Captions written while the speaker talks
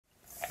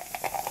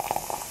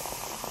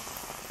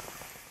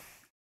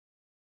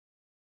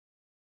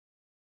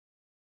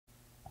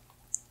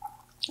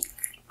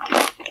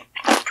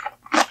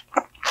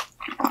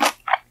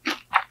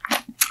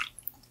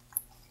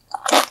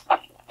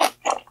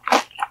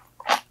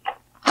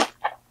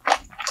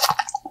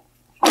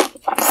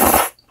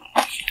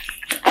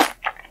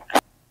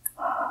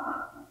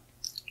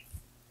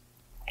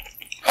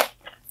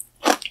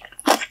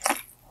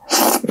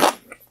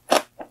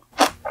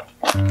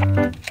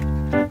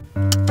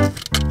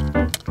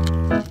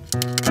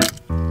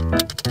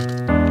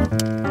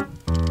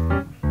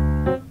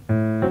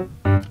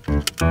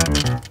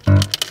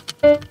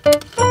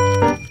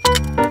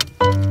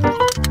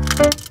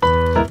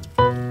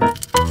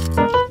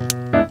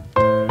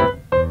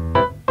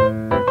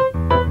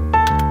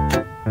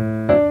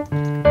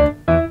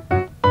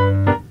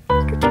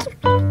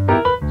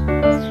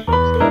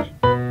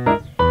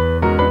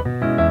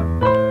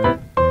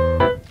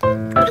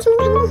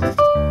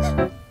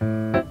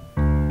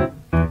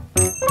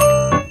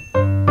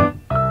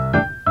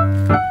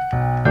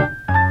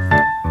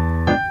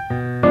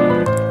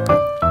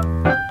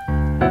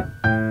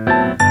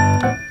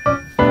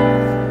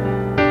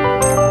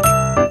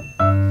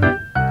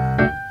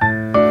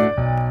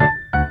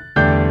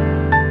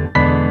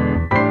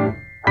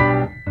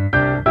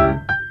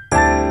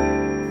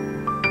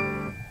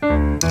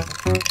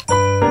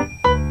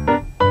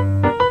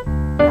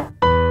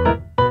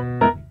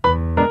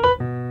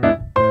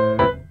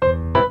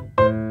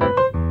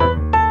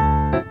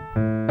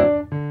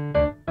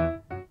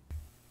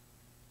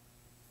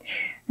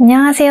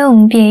안녕하세요,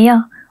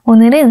 웅비예요.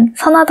 오늘은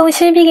선화동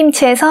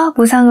실비김치에서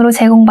무상으로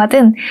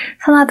제공받은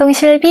선화동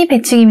실비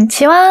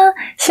배추김치와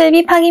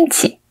실비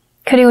파김치,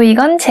 그리고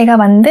이건 제가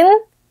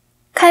만든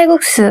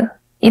칼국수,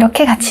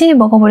 이렇게 같이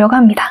먹어보려고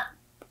합니다.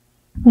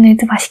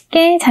 오늘도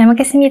맛있게 잘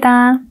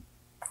먹겠습니다.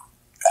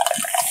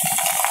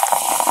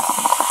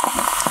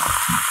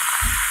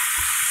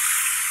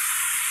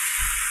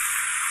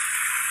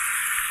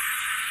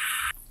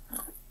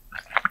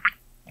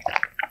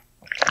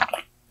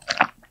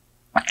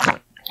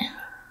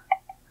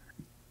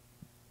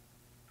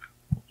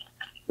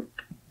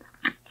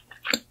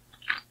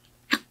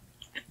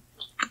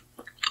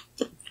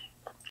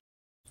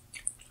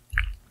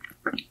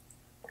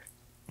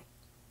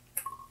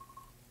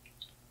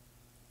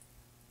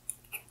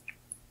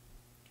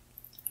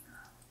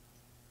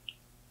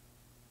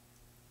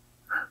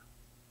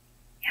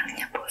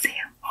 양념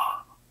보세요.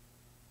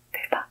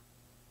 대박.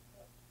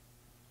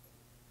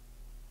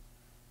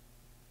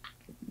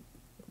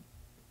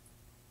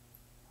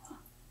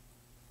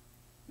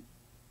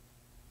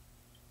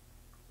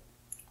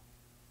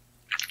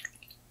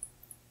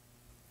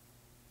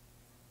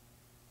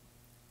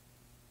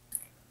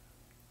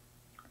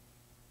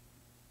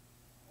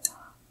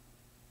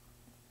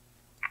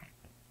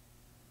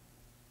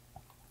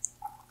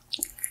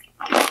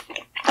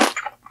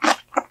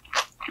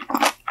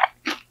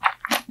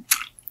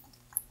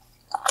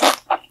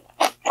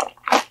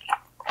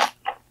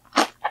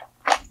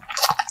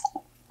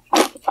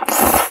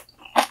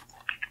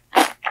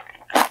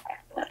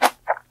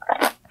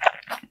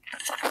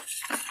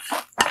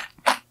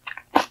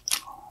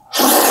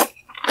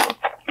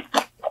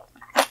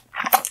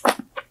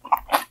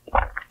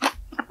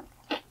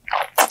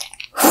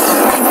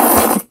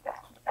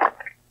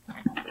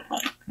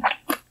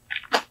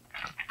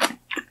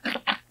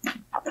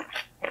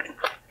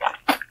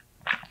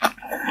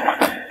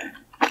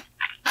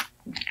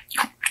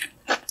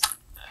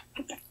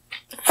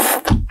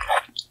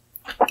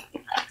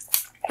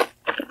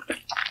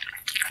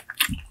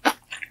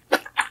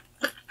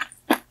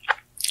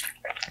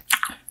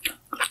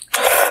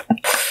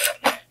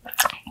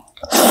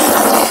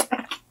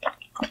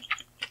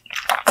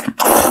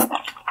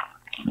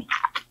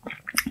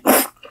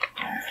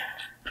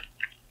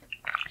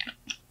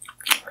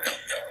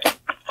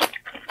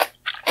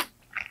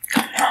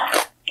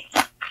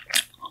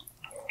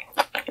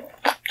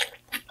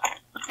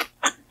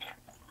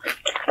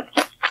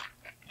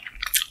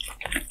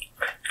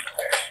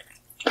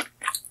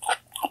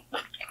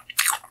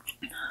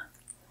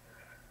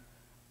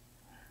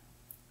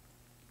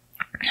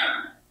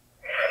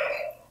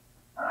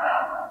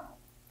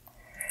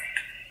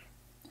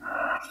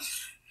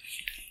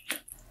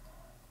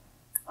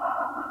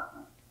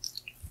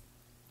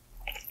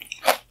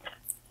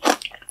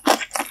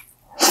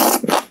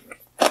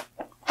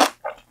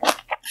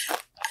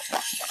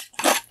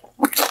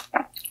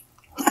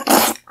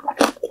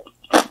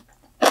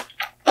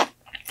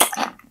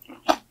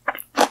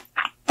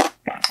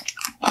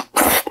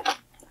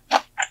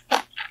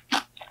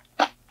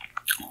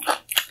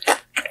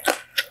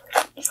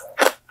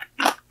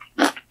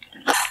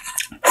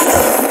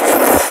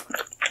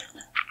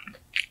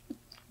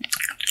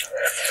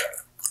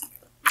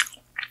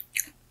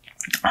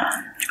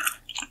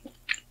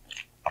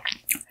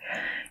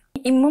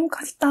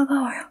 잇몸까지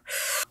따가워요.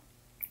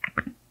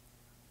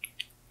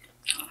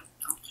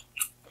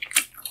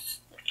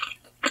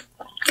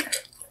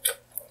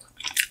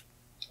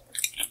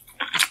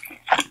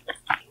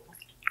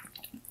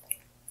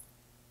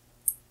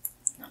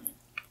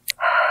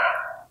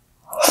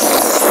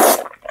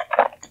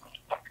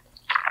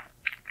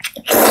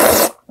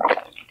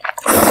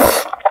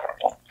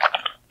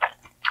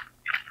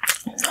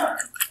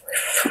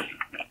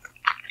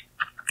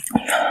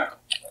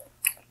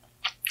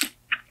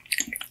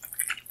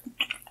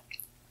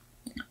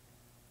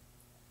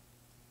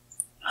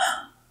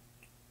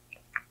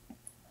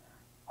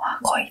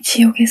 거의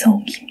지옥에서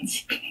온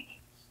김치.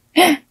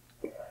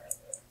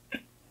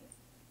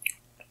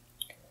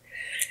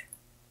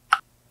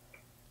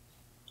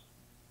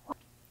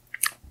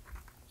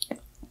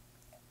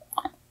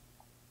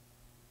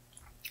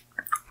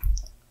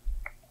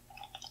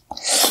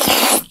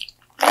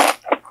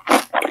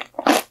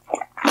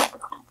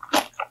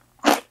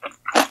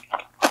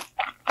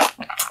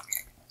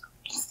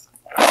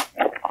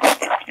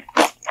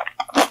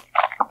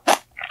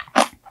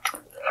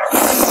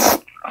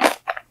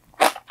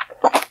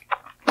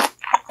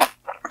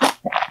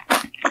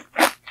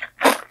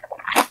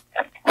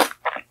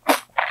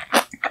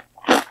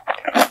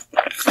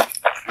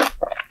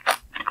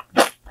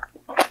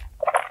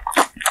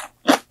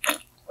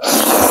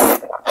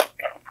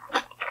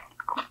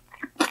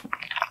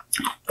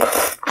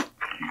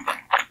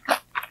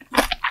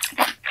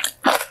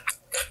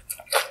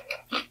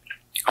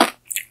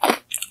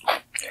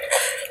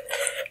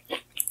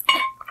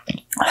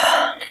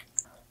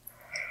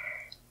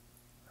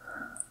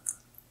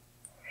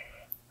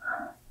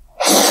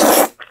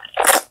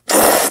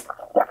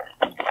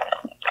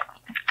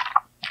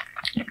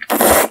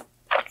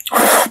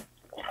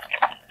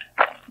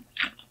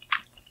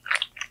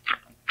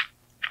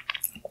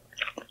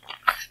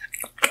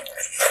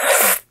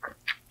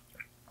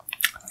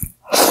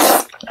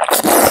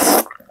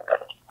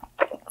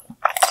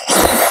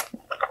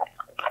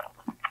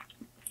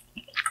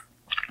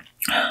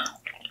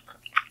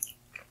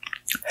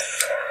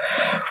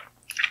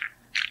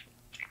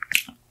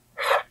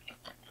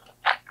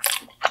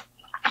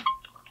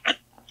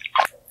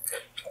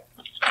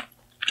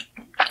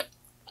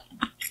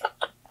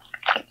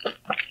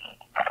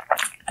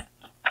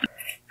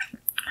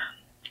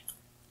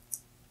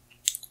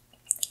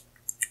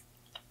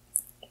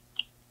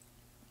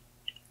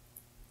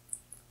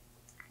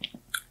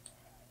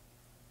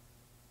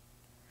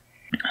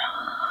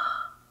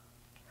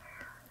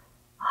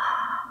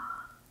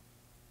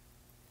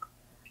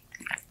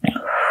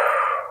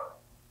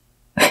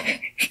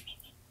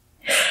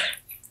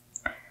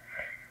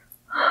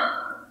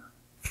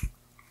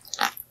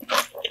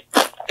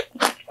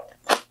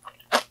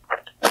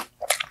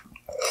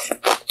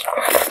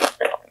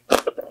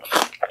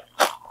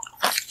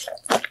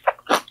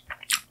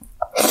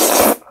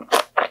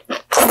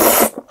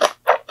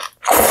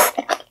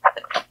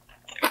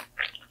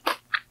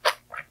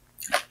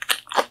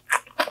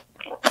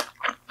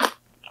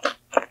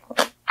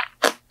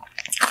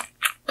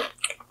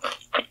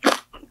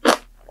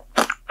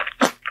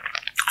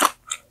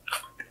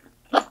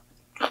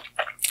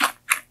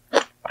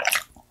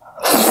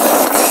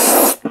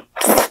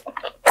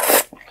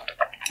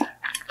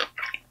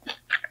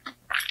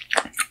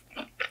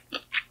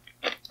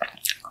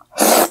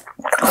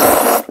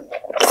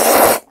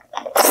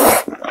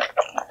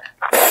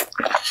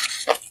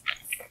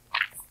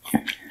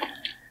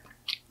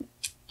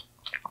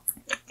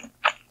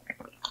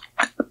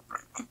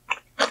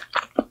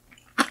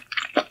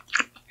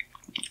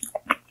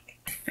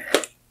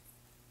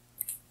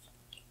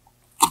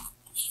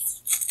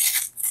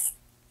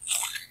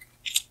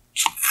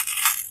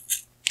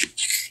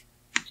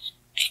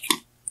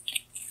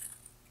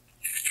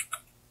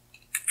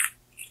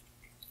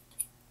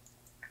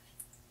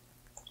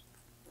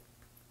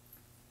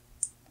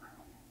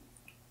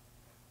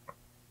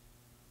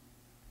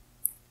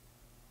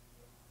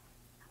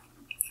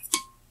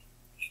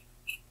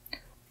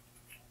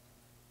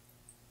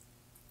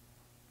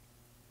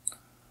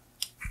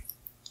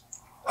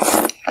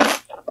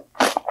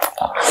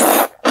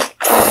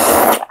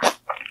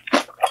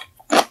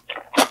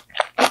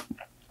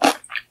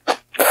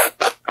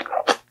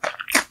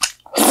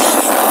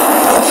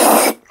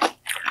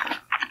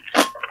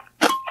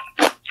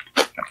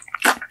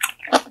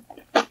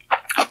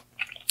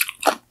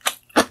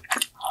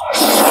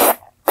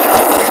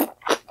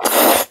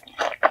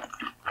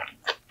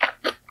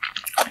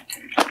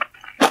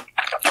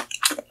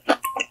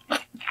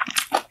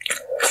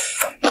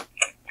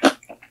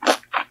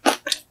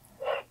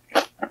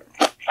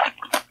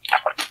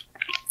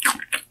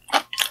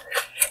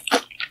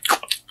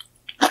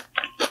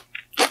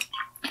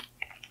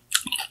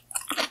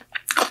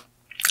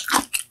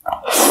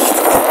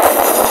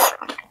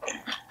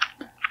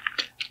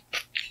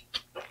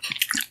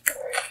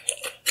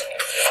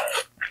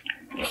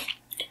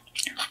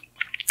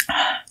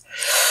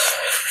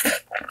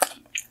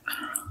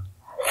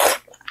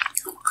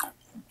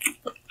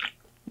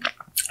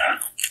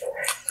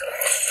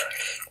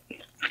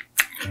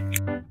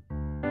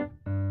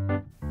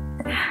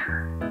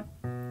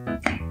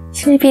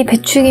 실비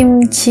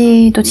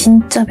배추김치도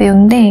진짜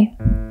매운데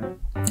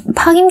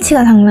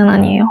파김치가 장난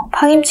아니에요.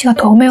 파김치가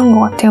더 매운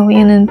것 같아요.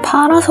 얘는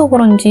파라서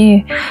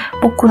그런지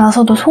먹고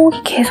나서도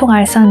속이 계속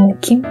알싸한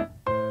느낌?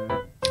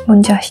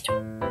 뭔지 아시죠?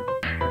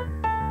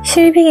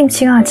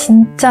 실비김치가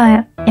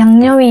진짜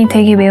양념이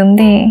되게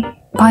매운데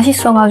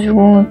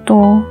맛있어가지고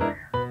또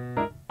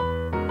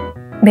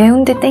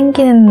매운데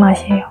땡기는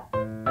맛이에요.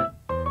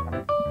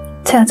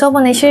 제가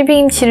저번에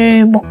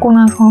실비김치를 먹고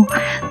나서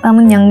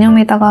남은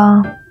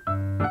양념에다가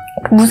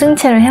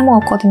무생채를 해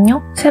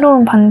먹었거든요.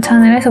 새로운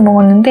반찬을 해서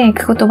먹었는데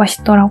그것도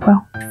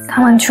맛있더라고요.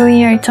 다만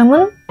주의할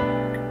점은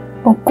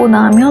먹고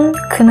나면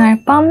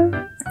그날 밤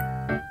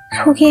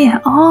속이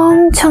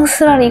엄청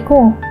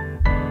쓰라리고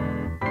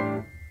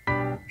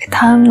그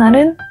다음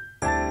날은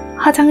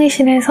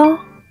화장실에서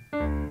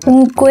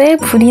응꼬에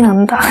불이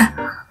난다.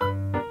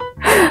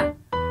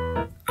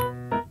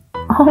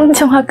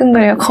 엄청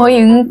화끈거려요.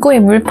 거의 응꼬에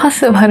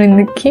물파스 바른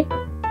느낌?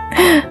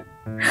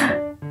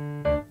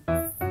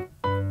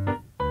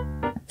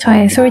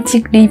 저의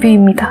솔직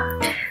리뷰입니다.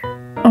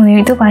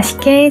 오늘도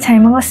맛있게 잘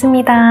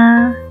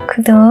먹었습니다.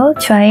 구독,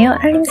 좋아요,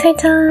 알림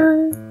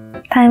설정.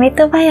 다음에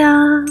또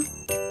봐요.